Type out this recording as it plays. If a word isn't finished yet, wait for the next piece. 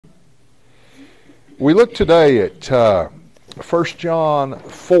We look today at 1 John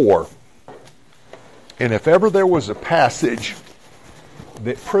 4, and if ever there was a passage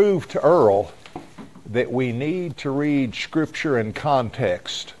that proved to Earl that we need to read Scripture in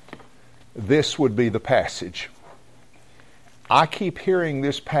context, this would be the passage. I keep hearing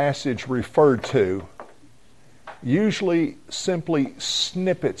this passage referred to, usually simply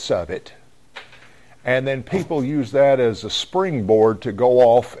snippets of it, and then people use that as a springboard to go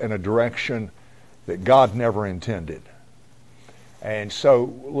off in a direction that God never intended. And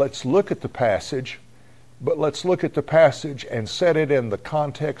so let's look at the passage, but let's look at the passage and set it in the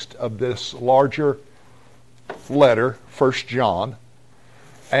context of this larger letter, 1 John,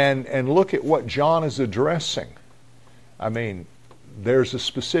 and look at what John is addressing. I mean, there's a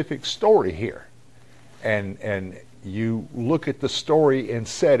specific story here, and you look at the story in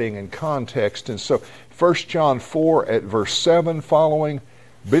setting and context. And so 1 John 4 at verse 7 following,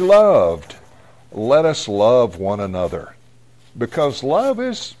 "Beloved, let us love one another, because love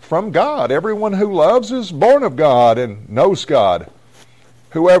is from God. Everyone who loves is born of God and knows God.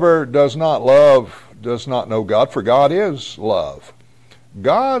 Whoever does not love does not know God, for God is love.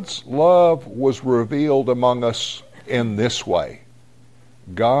 God's love was revealed among us in this way.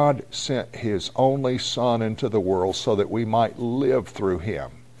 God sent His only Son into the world so that we might live through Him.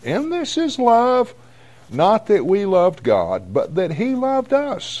 And this is love, not that we loved God, but that He loved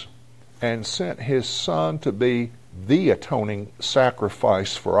us and sent His Son to be the atoning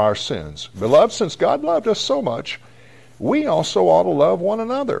sacrifice for our sins. Beloved, since God loved us so much, we also ought to love one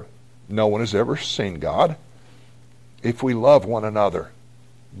another. No one has ever seen God. If we love one another,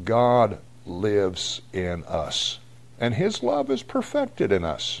 God lives in us, and His love is perfected in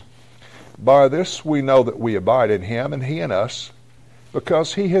us. By this we know that we abide in Him and He in us,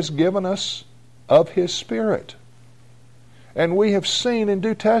 because He has given us of His Spirit. And we have seen and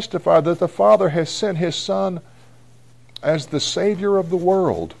do testify that the Father has sent His Son as the Savior of the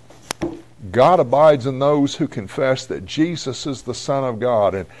world. God abides in those who confess that Jesus is the Son of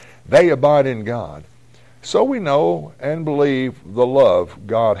God, and they abide in God. So we know and believe the love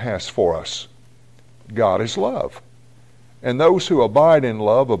God has for us. God is love. And those who abide in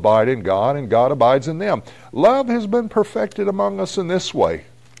love abide in God, and God abides in them. Love has been perfected among us in this way,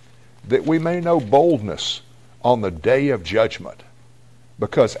 that we may know boldness on the day of judgment.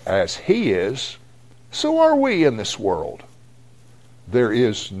 Because as He is, so are we in this world. There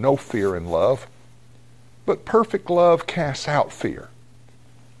is no fear in love, but perfect love casts out fear.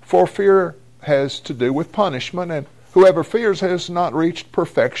 For fear has to do with punishment, and whoever fears has not reached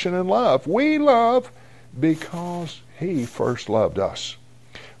perfection in love. We love because He first loved us.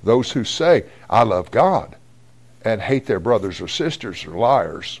 Those who say, "I love God," and hate their brothers or sisters are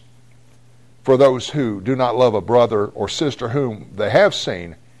liars. For those who do not love a brother or sister whom they have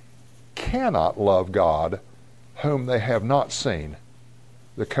seen cannot love God whom they have not seen.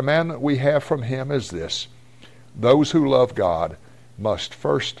 The commandment we have from Him is this: those who love God must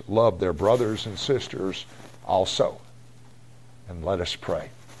first love their brothers and sisters also. And let us pray.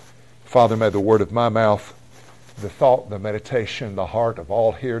 Father, may the word of my mouth, the thought, the meditation, the heart of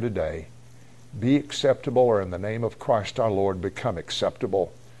all here today be acceptable, or in the name of Christ our Lord become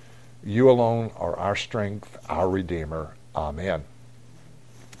acceptable. You alone are our strength, our Redeemer. Amen.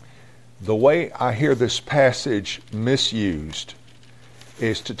 The way I hear this passage misused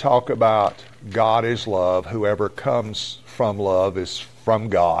is to talk about God is love. Whoever comes from love is from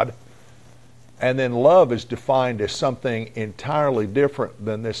God. And then love is defined as something entirely different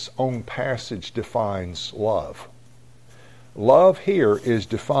than this own passage defines love. Love here is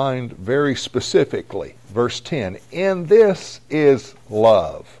defined very specifically. Verse 10, "In this is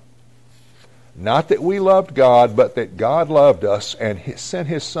love. Not that we loved God, but that God loved us and sent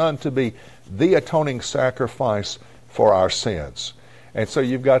His Son to be the atoning sacrifice for our sins." And so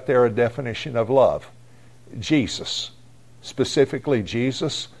you've got there a definition of love. Jesus, specifically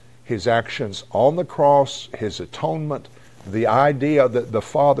Jesus, His actions on the cross, His atonement, the idea that the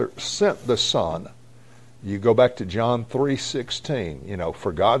Father sent the Son. You go back to John 3:16,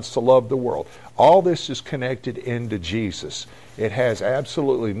 for God so loved the world. All this is connected into Jesus. It has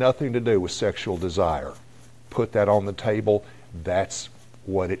absolutely nothing to do with sexual desire. Put that on the table. That's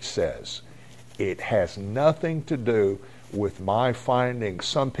what it says. It has nothing to do with my finding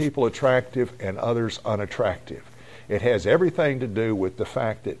some people attractive and others unattractive. It has everything to do with the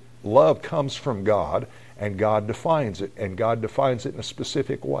fact that love comes from God, and God defines it, and God defines it in a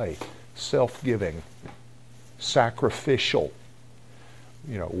specific way. Self-giving, sacrificial.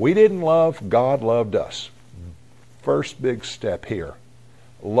 We didn't love, God loved us. First big step here.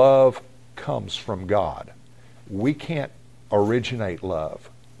 Love comes from God. We can't originate love.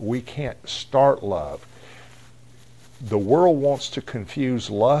 We can't start love. The world wants to confuse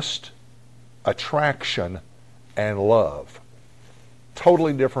lust, attraction, and love.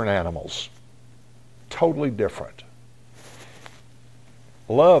 Totally different animals. Totally different.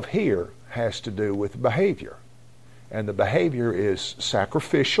 Love here has to do with behavior. And the behavior is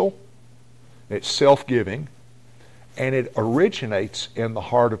sacrificial, it's self-giving, and it originates in the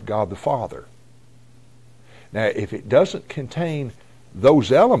heart of God the Father. Now, if it doesn't contain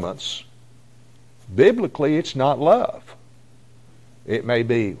those elements, biblically it's not love. It may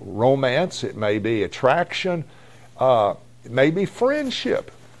be romance, it may be attraction, it may be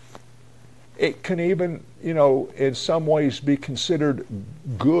friendship. It can even, in some ways be considered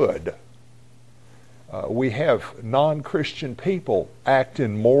good. We have non-Christian people act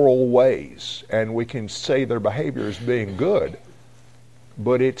in moral ways, and we can say their behavior is being good,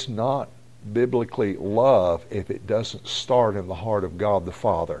 but it's not biblically love if it doesn't start in the heart of God the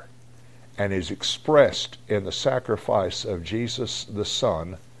Father and is expressed in the sacrifice of Jesus the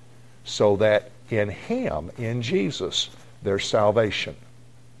Son, so that in Him, in Jesus, there's salvation.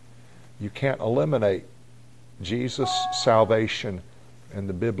 You can't eliminate Jesus' salvation and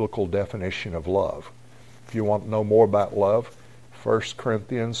the biblical definition of love. If you want to know more about love, 1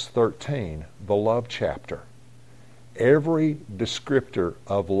 Corinthians 13, the love chapter. Every descriptor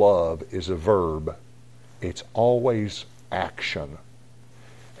of love is a verb. It's always action.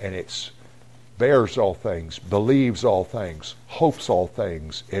 And it's bears all things, believes all things, hopes all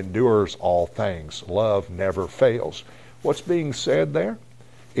things, endures all things. Love never fails. What's being said there?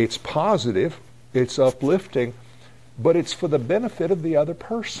 It's positive, it's uplifting, but it's for the benefit of the other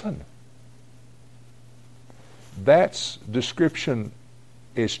person. That description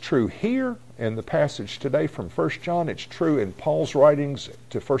is true here in the passage today from 1 John. It's true in Paul's writings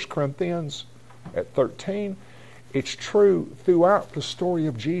to 1 Corinthians at 13. It's true throughout the story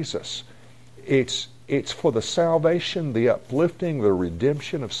of Jesus. It's for the salvation, the uplifting, the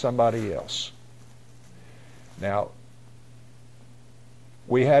redemption of somebody else. Now,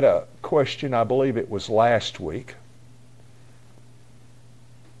 we had a question, I believe it was last week.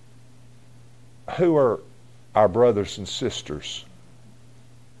 Who are our brothers and sisters?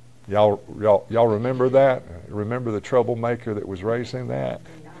 Y'all remember that? Remember the troublemaker that was raising that?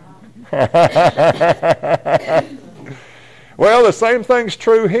 Well, the same thing's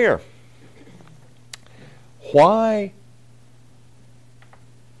true here. Why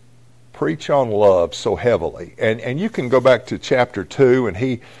preach on love so heavily? And you can go back to chapter 2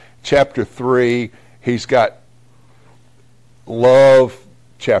 and chapter 3, he's got love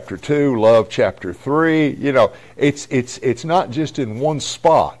chapter 2, love chapter 3. It's not just in one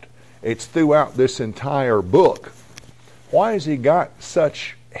spot. It's throughout this entire book. Why has he got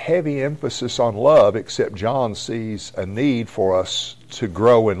such heavy emphasis on love, except John sees a need for us to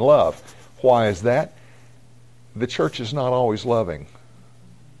grow in love? Why is that? The church is not always loving.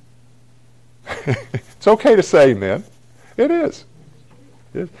 It's okay to say amen. It is.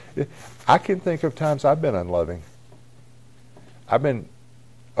 I can think of times I've been unloving. I've been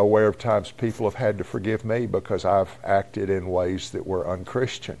aware of times people have had to forgive me because I've acted in ways that were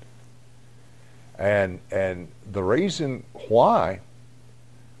unchristian. And the reason why,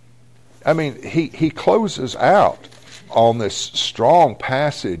 I mean, he closes out on this strong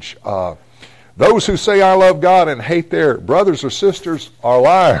passage, those who say I love God and hate their brothers or sisters are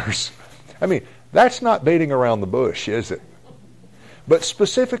liars. I mean, that's not beating around the bush, is it? But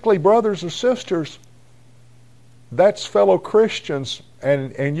specifically brothers or sisters, that's fellow Christians,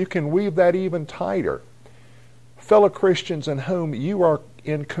 and you can weave that even tighter. Fellow Christians in whom you are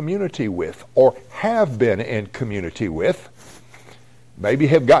in community with or have been in community with, maybe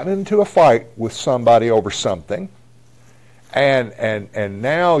have gotten into a fight with somebody over something, and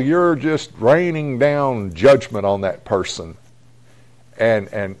now you're just raining down judgment on that person.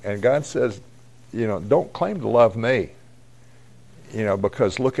 And God says, don't claim to love me,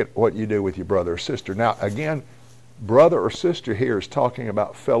 because look at what you do with your brother or sister. Now, again, brother or sister here is talking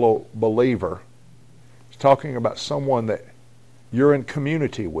about fellow believer. It's talking about someone that you're in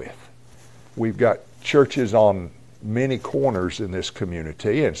community with. We've got churches on many corners in this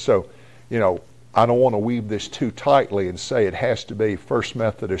community, and so, I don't want to weave this too tightly and say it has to be First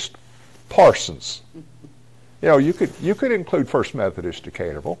Methodist Parsons. You could include First Methodist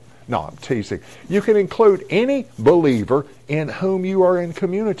Decaturville. No, I'm teasing. You can include any believer in whom you are in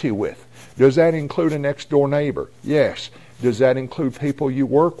community with. Does that include a next door neighbor? Yes. Does that include people you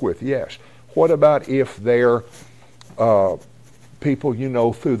work with? Yes. What about if they're people you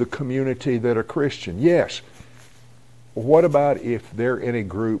know through the community that are Christian? Yes. What about if they're in a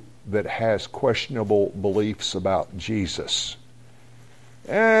group that has questionable beliefs about Jesus?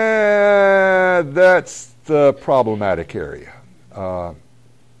 That's the problematic area.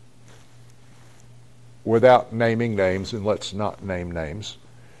 Without naming names, and let's not name names,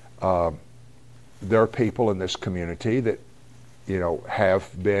 there are people in this community that, have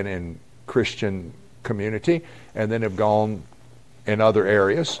been in Christian community and then have gone in other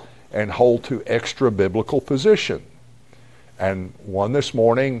areas and hold to extra biblical position. And one this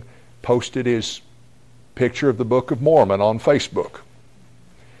morning posted his picture of the Book of Mormon on Facebook.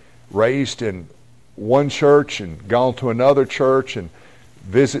 Raised in one church and gone to another church and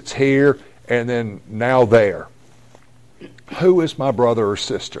visits here and then now there. Who is my brother or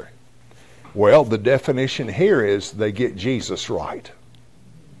sister? Well, the definition here is they get Jesus right.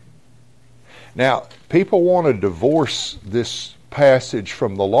 Now, people want to divorce this passage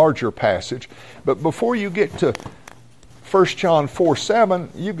from the larger passage, but before you get to 1 John 4:7,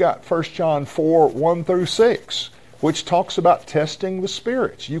 you've got 1 John 4:1-6, which talks about testing the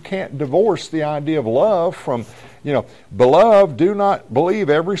spirits. You can't divorce the idea of love from, beloved, do not believe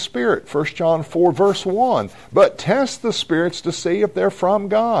every spirit, 1 John 4:1, but test the spirits to see if they're from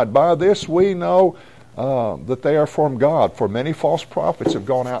God. By this we know that they are from God, for many false prophets have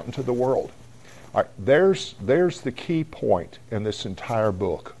gone out into the world. All right, there's the key point in this entire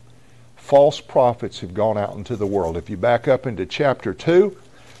book. False prophets have gone out into the world. If you back up into chapter 2,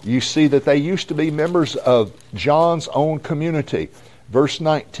 you see that they used to be members of John's own community. Verse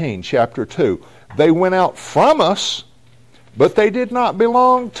 19, chapter 2. They went out from us, but they did not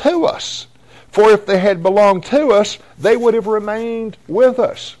belong to us. For if they had belonged to us, they would have remained with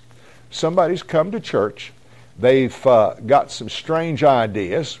us. Somebody's come to church. They've got some strange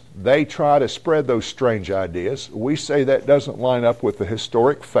ideas. They try to spread those strange ideas. We say that doesn't line up with the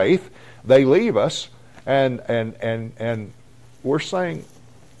historic faith. They leave us, and we're saying,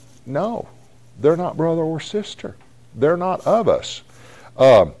 no, they're not brother or sister. They're not of us.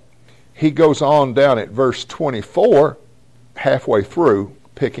 He goes on down at verse 24, halfway through,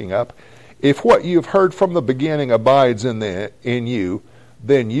 picking up, if what you've heard from the beginning abides in you,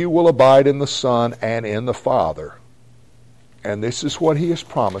 then you will abide in the Son and in the Father. And this is what He has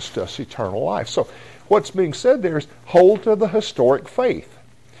promised us, eternal life. So what's being said there is hold to the historic faith.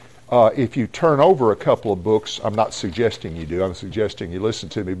 If you turn over a couple of books, I'm not suggesting you do, I'm suggesting you listen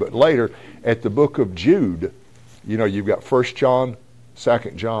to me, but later at the book of Jude, you've got 1 John, 2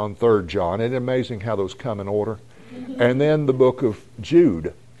 John, 3 John. Isn't it amazing how those come in order? And then the book of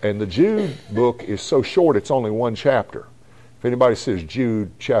Jude. And the Jude book is so short, it's only one chapter. If anybody says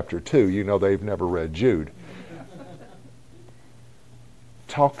Jude chapter 2, they've never read Jude.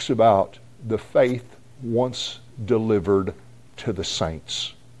 Talks about the faith once delivered to the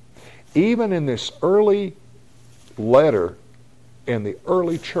saints. Even in this early letter in the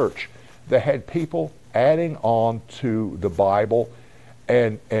early church, they had people adding on to the Bible.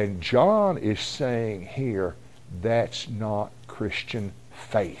 And John is saying here, that's not Christian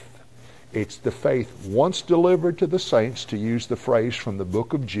faith. It's the faith once delivered to the saints, to use the phrase from the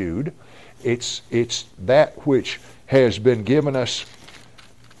book of Jude. It's that which has been given us,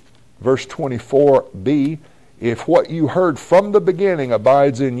 verse 24b, if what you heard from the beginning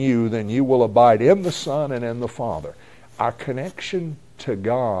abides in you, then you will abide in the Son and in the Father. Our connection to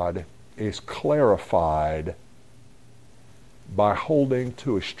God is clarified by holding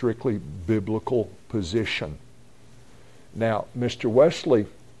to a strictly biblical position. Now, Mr. Wesley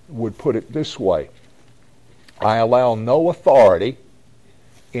would put it this way: I allow no authority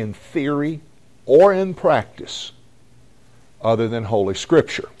in theory or in practice other than Holy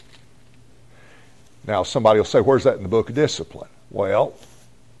Scripture. Now, somebody will say, where's that in the book of discipline? Well,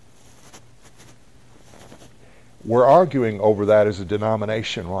 we're arguing over that as a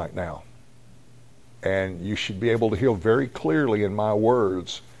denomination right now. And you should be able to hear very clearly in my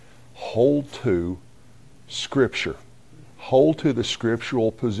words, hold to Scripture. Hold to the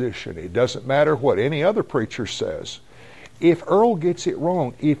scriptural position. It doesn't matter what any other preacher says. If Earl gets it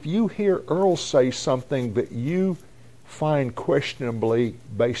wrong, if you hear Earl say something that you find questionably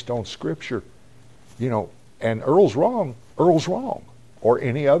based on Scripture, and Earl's wrong, or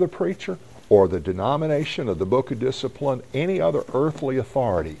any other preacher, or the denomination of the Book of Discipline, any other earthly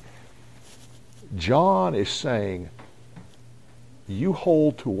authority, John is saying, you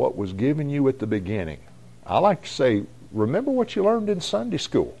hold to what was given you at the beginning. I like to say, remember what you learned in Sunday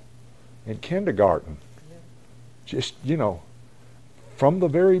school, in kindergarten. Just, from the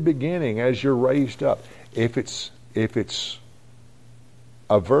very beginning as you're raised up. If it's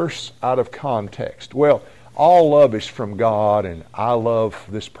a verse out of context, well, all love is from God, and I love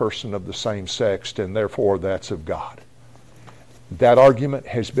this person of the same sex, and therefore that's of God. That argument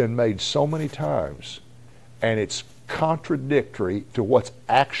has been made so many times, and it's contradictory to what's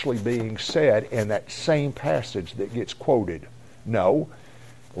actually being said in that same passage that gets quoted. No,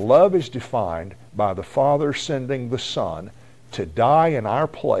 love is defined by the Father sending the Son to die in our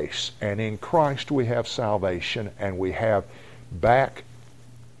place, and in Christ we have salvation, and we have back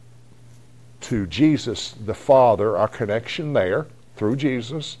to Jesus the Father, our connection there, through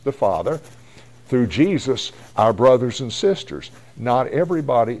Jesus the Father, through Jesus our brothers and sisters. Not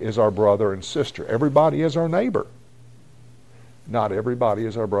everybody is our brother and sister. Everybody is our neighbor. Not everybody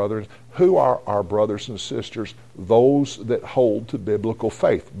is our brothers. Who are our brothers and sisters? Those that hold to biblical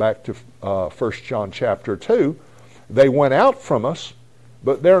faith. Back to 1 John chapter 2, they went out from us,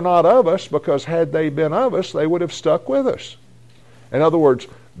 but they're not of us, because had they been of us, they would have stuck with us. In other words,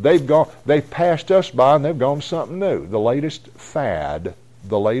 they've passed us by and they've gone to something new, the latest fad,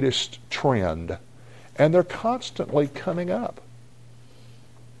 the latest trend, and they're constantly coming up.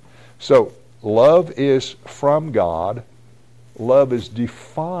 So love is from God. Love is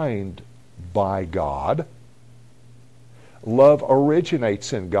defined by God. Love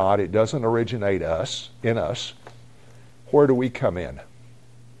originates in God. It doesn't originate in us. Where do we come in?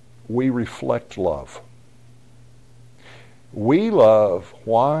 We reflect love. We love.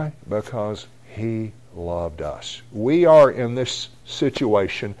 Why? Because He loved us. We are in this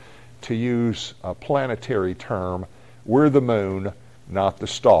situation, to use a planetary term, we're the moon, not the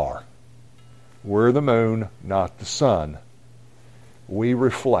star. We're the moon, not the sun. We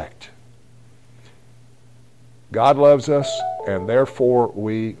reflect. God loves us, and therefore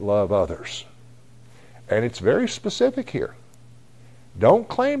we love others. And it's very specific here. Don't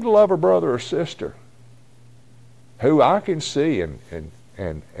claim to love a brother or sister who I can see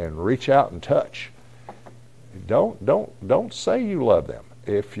and reach out and touch. Don't say you love them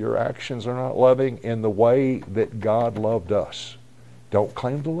if your actions are not loving in the way that God loved us. Don't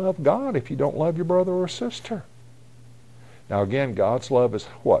claim to love God if you don't love your brother or sister. Now again, God's love is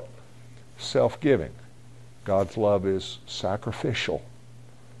what? Self-giving. God's love is sacrificial.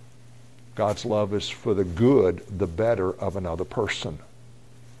 God's love is for the good, the better of another person.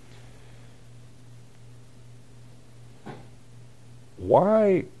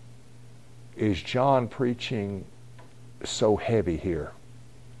 Why is John preaching so heavy here?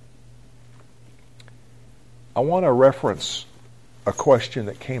 I want to reference a question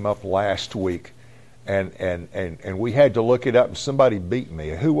that came up last week, and we had to look it up, and somebody beat me.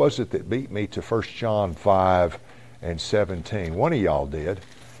 Who was it that beat me to 1 John 5 and 17? One of y'all did.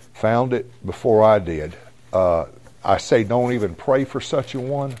 Found it before I did. I say don't even pray for such a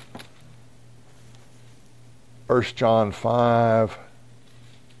one. 1 John 5,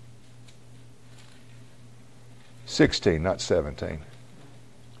 16, not 17.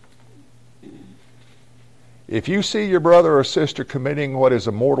 If you see your brother or sister committing what is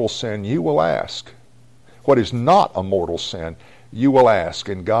a mortal sin, you will ask. What is not a mortal sin, you will ask,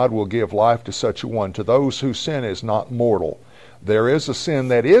 and God will give life to such a one. To those whose sin is not mortal. There is a sin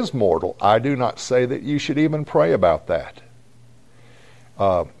that is mortal. I do not say that you should even pray about that.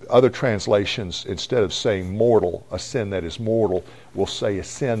 Other translations, instead of saying mortal, a sin that is mortal, will say a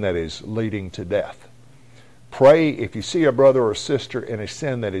sin that is leading to death. Pray, if you see a brother or sister in a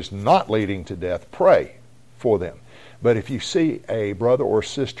sin that is not leading to death, pray for them. But if you see a brother or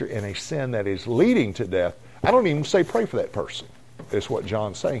sister in a sin that is leading to death, I don't even say pray for that person, is what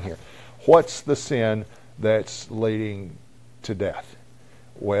John's saying here. What's the sin that's leading to death?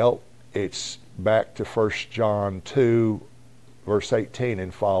 Well, it's back to 1 John 2, verse 18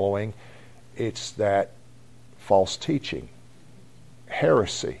 and following. It's that false teaching,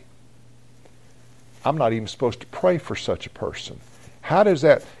 heresy. I'm not even supposed to pray for such a person. How does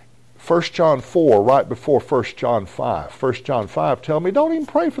that... 1 John 4, right before 1 John 5. 1 John 5 tell me don't even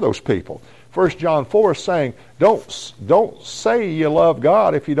pray for those people. 1 John 4 is saying don't say you love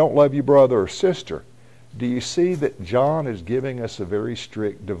God if you don't love your brother or sister. Do you see that John is giving us a very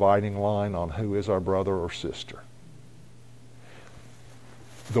strict dividing line on who is our brother or sister?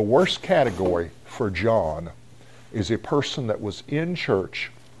 The worst category for John is a person that was in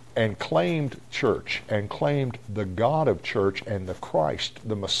church and claimed church and claimed the God of church and the Christ,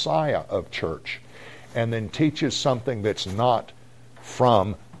 the Messiah of church, and then teaches something that's not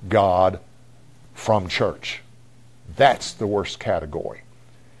from God, from church. That's the worst category.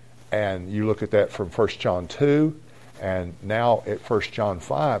 And you look at that from 1 John 2 and now at 1 John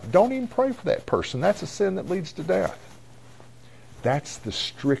 5. Don't even pray for that person. That's a sin that leads to death. That's the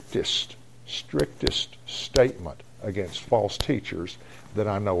strictest statement against false teachers that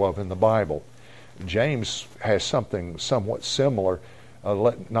I know of in the Bible. James has something somewhat similar.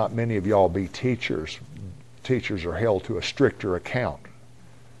 Let not many of y'all be teachers. Teachers are held to a stricter account.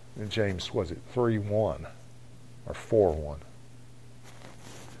 In James, was it 3:1? or 4:1.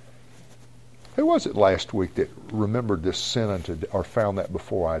 Who was it last week that remembered this sentence or found that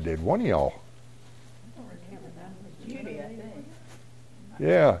before I did? One of y'all.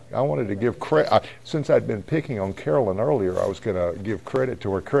 Yeah, I wanted to give credit. Since I'd been picking on Carolyn earlier, I was going to give credit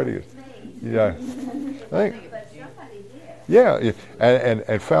to her credit. Yeah. Yeah,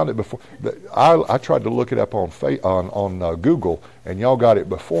 and found it before. I tried to look it up on Google, and y'all got it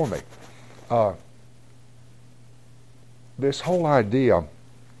before me. This whole idea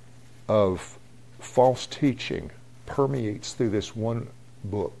of false teaching permeates through this one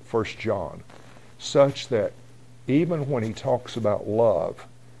book, 1 John, such that even when he talks about love,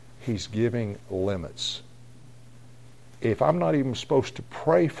 he's giving limits. If I'm not even supposed to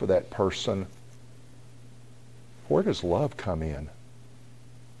pray for that person, where does love come in?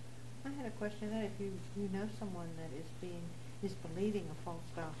 I had a question that if you know someone that is believing a false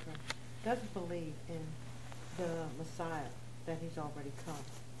doctrine, doesn't believe in the Messiah that he's already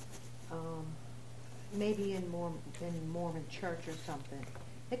come, maybe in Mormon church or something.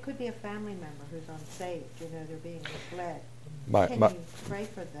 It could be a family member who's unsaved. They're being misled. Can you pray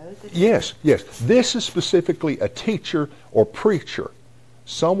for those? Yes. This is specifically a teacher or preacher,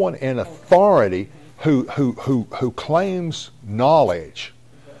 someone in authority who claims knowledge.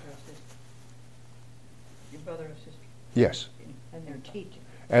 Your brother or sister. Yes. And they're teaching.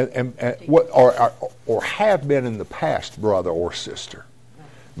 And what or have been in the past, brother or sister.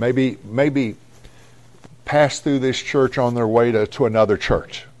 Maybe passed through this church on their way to another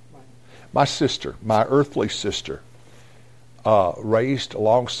church. My sister, my earthly sister, raised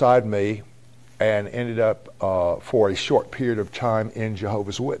alongside me and ended up for a short period of time in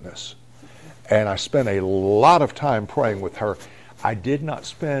Jehovah's Witness. And I spent a lot of time praying with her. I did not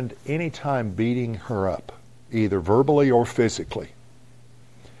spend any time beating her up, either verbally or physically.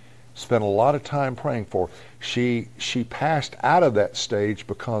 Spent a lot of time praying for her. She passed out of that stage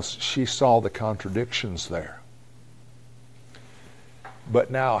because she saw the contradictions there. But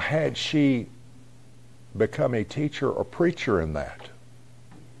now, had she become a teacher or preacher in that,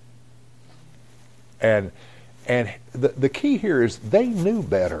 and the key here is they knew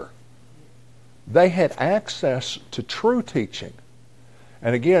better. They had access to true teaching.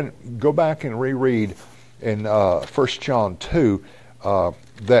 And again, go back and reread in 1 John 2,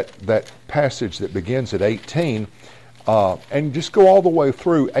 that passage that begins at 18, and just go all the way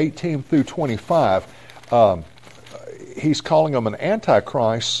through 18 through 25. He's calling them an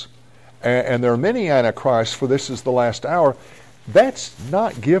antichrist, and there are many antichrists, for this is the last hour. That's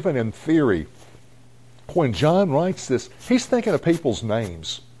not given in theory. When John writes this, he's thinking of people's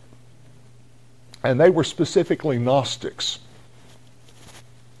names. And they were specifically Gnostics.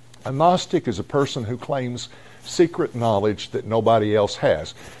 A Gnostic is a person who claims secret knowledge that nobody else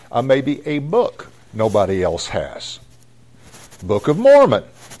has. Maybe a book nobody else has. Book of Mormon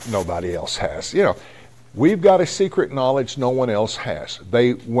nobody else has. We've got a secret knowledge no one else has.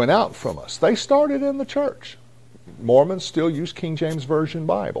 They went out from us. They started in the church. Mormons still use King James Version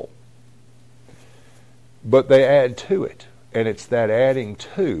Bible. But they add to it. And it's that adding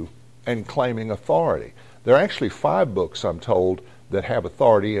to and claiming authority. There are actually 5 books, I'm told, that have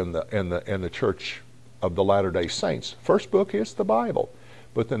authority in the Church of the Latter-day Saints. First book is the Bible.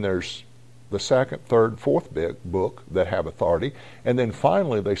 But then there's the second, third, fourth book that have authority. And then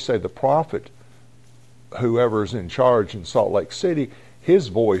finally they say the prophet, whoever's in charge in Salt Lake City, his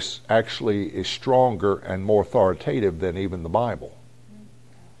voice actually is stronger and more authoritative than even the Bible.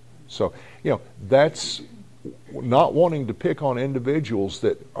 So, that's not wanting to pick on individuals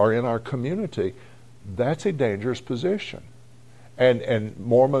that are in our community. That's a dangerous position. And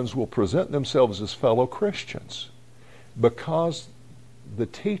Mormons will present themselves as fellow Christians. Because the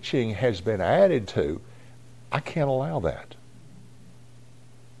teaching has been added to, I can't allow that.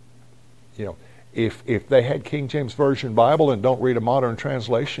 If they had King James Version Bible and don't read a modern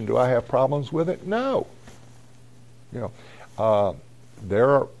translation, do I have problems with it? No. There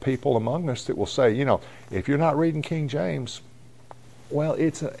are people among us that will say, if you're not reading King James, well,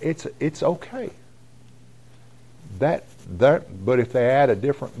 it's okay. But if they add a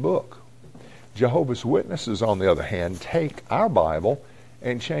different book, Jehovah's Witnesses, on the other hand, take our Bible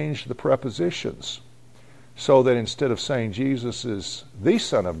and change the prepositions. So that instead of saying Jesus is the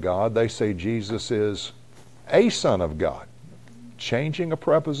Son of God, they say Jesus is a Son of God. Changing a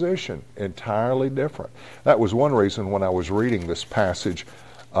preposition, entirely different. That was one reason when I was reading this passage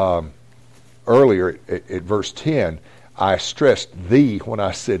earlier at verse 10, I stressed the when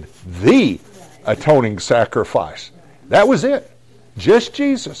I said the atoning sacrifice. That was it. Just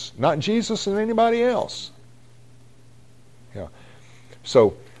Jesus, not Jesus and anybody else.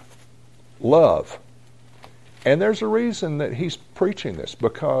 So, love. And there's a reason that he's preaching this,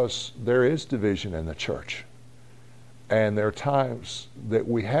 because there is division in the church. And there are times that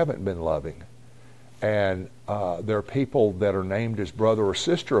we haven't been loving. And there are people that are named as brother or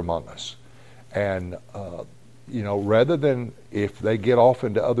sister among us. And, rather than, if they get off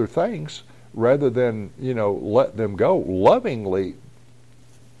into other things, rather than, let them go, lovingly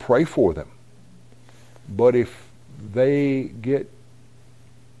pray for them. But if they get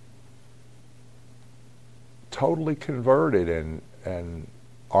totally converted and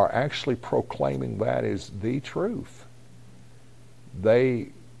are actually proclaiming that is the truth, they,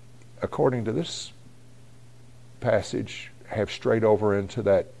 according to this passage, have strayed over into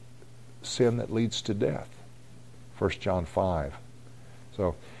that sin that leads to death. 1 John 5.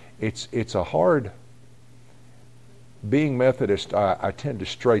 So it's a hard, being Methodist, I tend to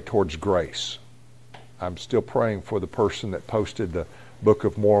stray towards grace. I'm still praying for the person that posted the Book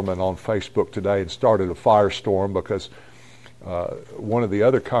of Mormon on Facebook today and started a firestorm because one of the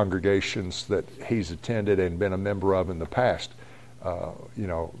other congregations that he's attended and been a member of in the past,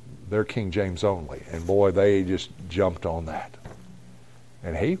 they're King James only. And boy, they just jumped on that.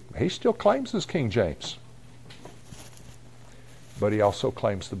 And he still claims his King James. But he also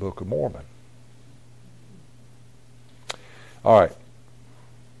claims the Book of Mormon. All right.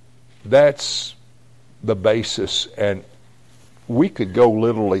 That's the basis, and we could go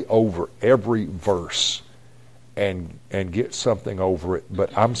literally over every verse and get something over it,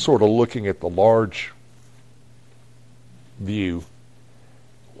 but I'm sort of looking at the large view.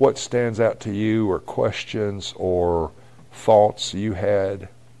 What stands out to you, or questions or thoughts you had?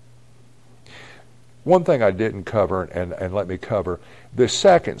 One thing I didn't cover, and let me cover, the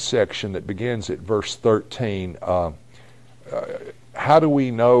second section that begins at verse 13, how do we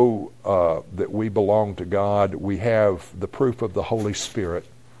know that we belong to God? We have the proof of the Holy Spirit.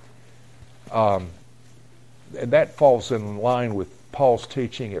 And that falls in line with Paul's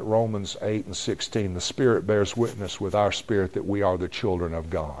teaching at Romans 8 and 16. The Spirit bears witness with our spirit that we are the children of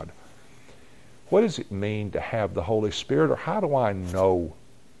God. What does it mean to have the Holy Spirit, or how do I know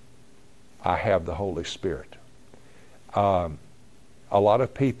I have the Holy Spirit? A lot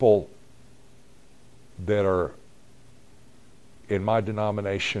of people that are in my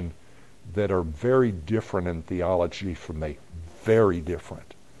denomination that are very different in theology from me, very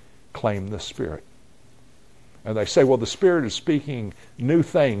different, claim the Spirit. And they say, well, the Spirit is speaking new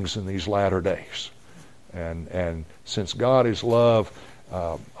things in these latter days. And since God is love,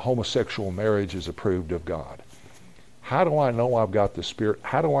 homosexual marriage is approved of God. How do I know I've got the Spirit?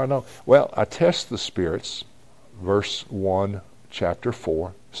 How do I know? Well, I test the spirits, verse 1, chapter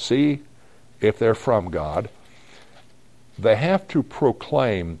 4, see if they're from God. They have to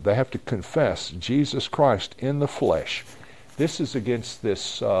proclaim, they have to confess Jesus Christ in the flesh. This is against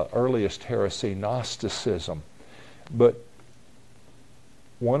this earliest heresy, Gnosticism. But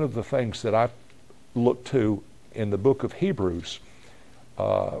one of the things that I look to in the book of Hebrews,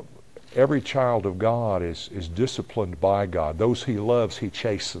 every child of God is disciplined by God. Those he loves, he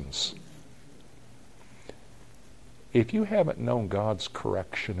chastens. If you haven't known God's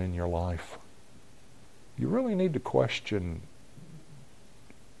correction in your life, you really need to question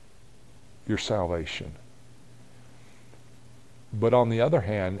your salvation. But on the other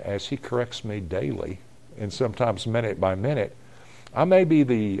hand, as he corrects me daily, and sometimes minute by minute, I may be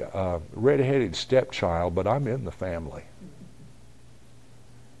the red-headed stepchild, but I'm in the family.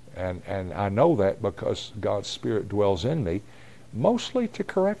 And I know that because God's Spirit dwells in me, mostly to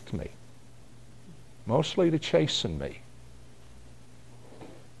correct me, mostly to chasten me.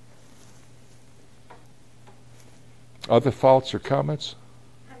 Other thoughts or comments?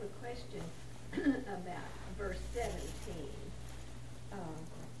 I have a question about verse 17,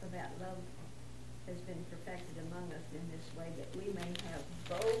 about love has been perfected among us in this way that we may have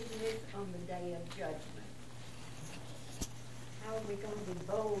boldness on the day of judgment. How are we going to be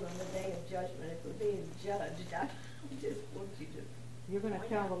bold on the day of judgment if we're being judged? I just want you to... You're going to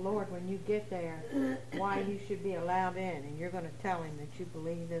tell the Lord when you get there why you should be allowed in, and you're going to tell him that you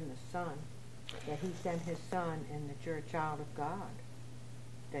believe in the Son, that he sent his Son, and that you're a child of God,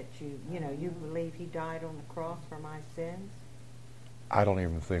 that you believe he died on the cross for my sins. I don't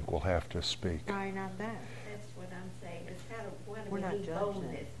even think we'll have to speak. Why not that? That's what I'm saying. Is why do We're we not need judging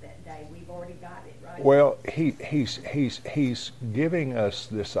boldness it. that day? We've already got it, right? Well, he's giving us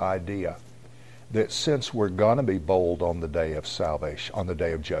this idea that since we're going to be bold on the day of salvation, on the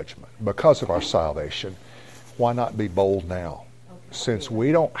day of judgment, because of our salvation, why not be bold now? Okay. Since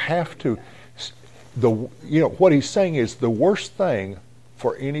we don't have to. What he's saying is the worst thing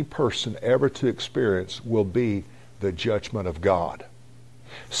for any person ever to experience will be the judgment of God.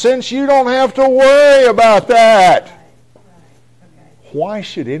 Since you don't have to worry about that, Right, okay. why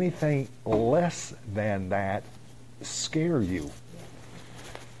should anything less than that scare you?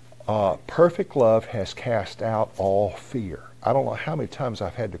 Perfect love has cast out all fear. I don't know how many times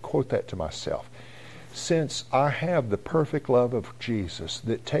I've had to quote that to myself. Since I have the perfect love of Jesus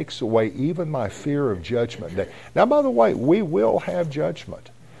that takes away even my fear of judgment day. Now, by the way, we will have judgment.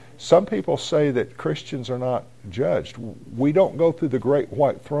 Some people say that Christians are not judged. We don't go through the great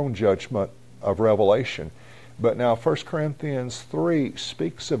white throne judgment of Revelation. But now 1 Corinthians 3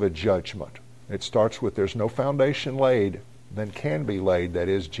 speaks of a judgment. It starts with there's no foundation laid than can be laid, that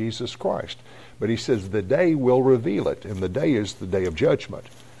is Jesus Christ. But he says the day will reveal it, and the day is the day of judgment.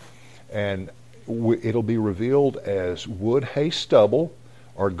 And it'll be revealed as wood, hay, stubble,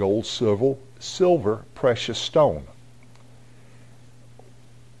 or gold, silver, precious stone.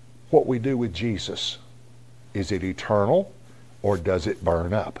 What we do with Jesus, is it eternal or does it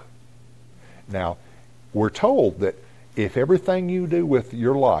burn up? Now, we're told that if everything you do with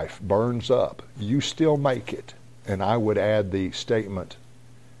your life burns up, you still make it. And I would add the statement,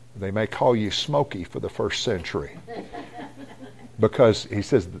 they may call you Smokey for the first century. Because he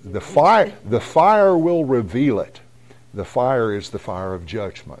says the fire will reveal it. The fire is the fire of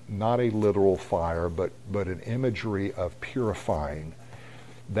judgment, not a literal fire, but an imagery of purifying.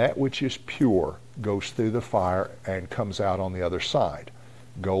 That which is pure goes through the fire and comes out on the other side.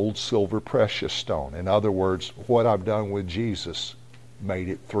 Gold, silver, precious stone. In other words, what I've done with Jesus made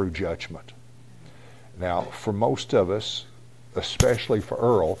it through judgment. Now, for most of us, especially for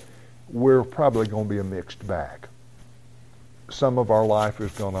Earl, we're probably going to be a mixed bag. Some of our life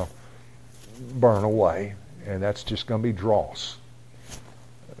is going to burn away, and that's just going to be dross.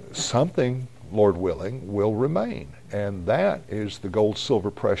 Something, Lord willing, will remain, and that is the gold,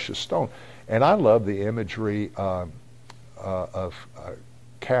 silver, precious stone. And I love the imagery of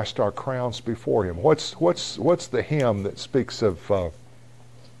cast our crowns before Him. What's the hymn that speaks of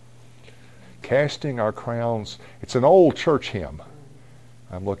casting our crowns? It's an old church hymn.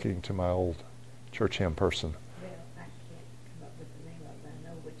 I'm looking to my old church hymn person.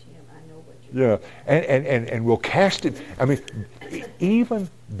 Yeah, and we'll cast it. I mean, even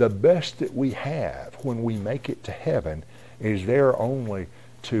the best that we have when we make it to heaven is there only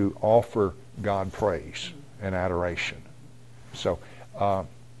to offer God praise and adoration. So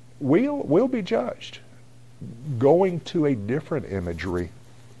we'll be judged. Going to a different imagery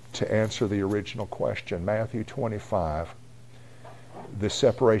to answer the original question, Matthew 25, the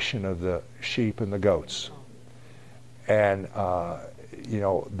separation of the sheep and the goats. And,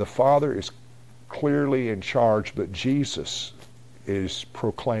 the Father is clearly in charge, but Jesus is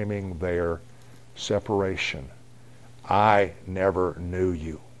proclaiming their separation. I never knew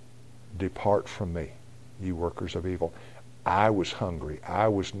you. Depart from me, you workers of evil. I was hungry. I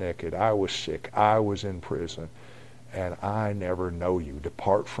was naked. I was sick. I was in prison. And I never know you.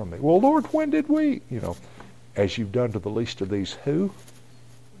 Depart from me. Well, Lord, when did we? As you've done to the least of these, who?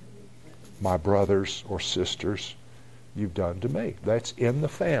 My brothers or sisters, you've done to me. That's in the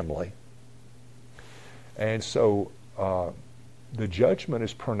family. And so the judgment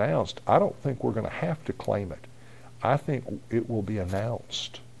is pronounced. I don't think we're going to have to claim it. I think it will be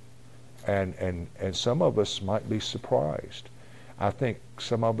announced. And some of us might be surprised. I think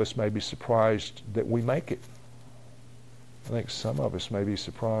some of us may be surprised that we make it. I think some of us may be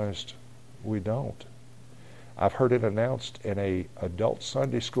surprised we don't. I've heard it announced in a adult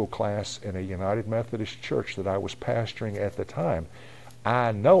Sunday school class in a United Methodist church that I was pastoring at the time.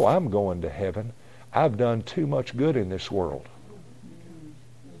 I know I'm going to heaven. I've done too much good in this world.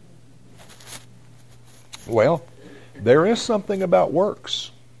 Well, there is something about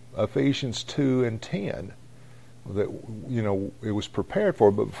works. Ephesians 2 and 10 that, it was prepared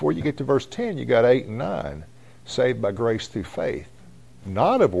for. But before you get to verse 10, you got 8 and 9. Saved by grace through faith,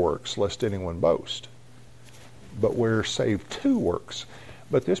 not of works, lest anyone boast. But we're saved to works.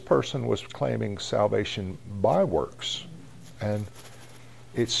 But this person was claiming salvation by works. And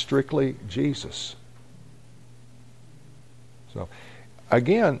it's strictly Jesus. So,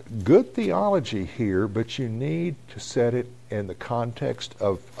 again, good theology here, but you need to set it in the context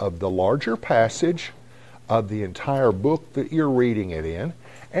of the larger passage, of the entire book that you're reading it in,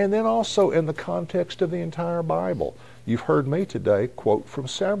 and then also in the context of the entire Bible. You've heard me today quote from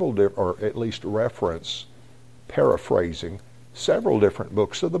several or at least reference, paraphrasing, several different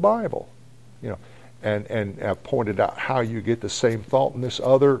books of the Bible. And I've pointed out how you get the same thought in this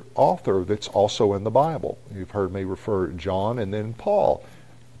other author that's also in the Bible. You've heard me refer to John and then Paul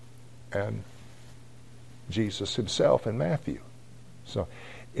and Jesus himself in Matthew. So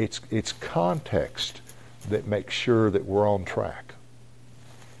it's context that makes sure that we're on track.